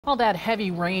All that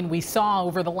heavy rain we saw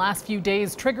over the last few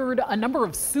days triggered a number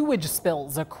of sewage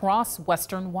spills across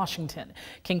western Washington.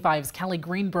 King 5's Kalie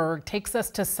Greenberg takes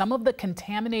us to some of the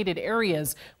contaminated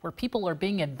areas where people are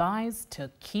being advised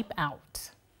to keep out.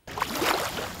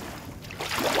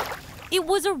 It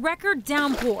was a record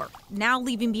downpour, now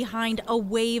leaving behind a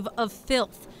wave of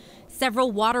filth.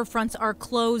 Several waterfronts are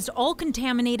closed, all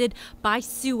contaminated by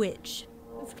sewage.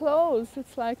 It's closed.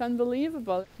 It's like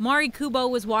unbelievable. Mari Kubo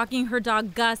was walking her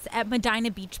dog Gus at Medina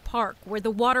Beach Park, where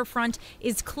the waterfront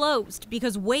is closed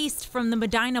because waste from the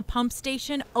Medina pump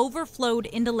station overflowed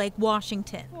into Lake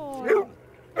Washington. Oh.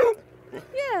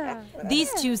 Yeah.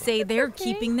 These two say they're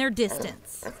keeping their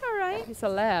distance. It's all right. He's a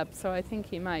lab, so I think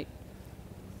he might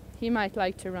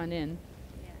like to run in.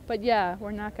 But yeah, we're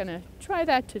not going to try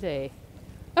that today.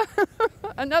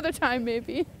 Another time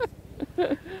maybe.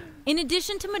 In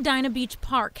addition to Medina Beach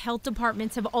Park, health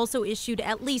departments have also issued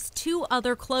at least 2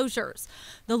 other closures,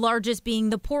 the largest being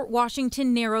the Port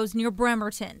Washington Narrows near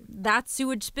Bremerton. That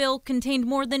sewage spill contained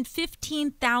more than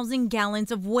 15,000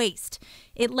 gallons of waste.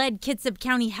 It led Kitsap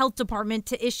County Health Department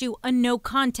to issue a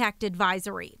no-contact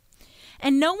advisory.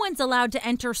 And no one's allowed to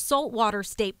enter Saltwater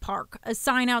State Park. A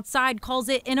sign outside calls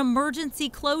it an emergency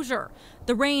closure.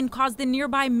 The rain caused the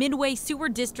nearby Midway Sewer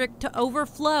District to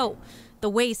overflow. The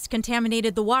waste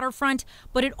contaminated the waterfront,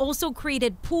 but it also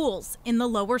created pools in the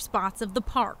lower spots of the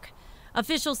park.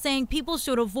 Officials saying people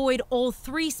should avoid all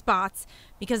 3 spots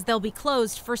because they'll be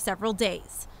closed for several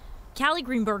days. Kalie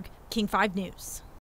Greenberg, King 5 News.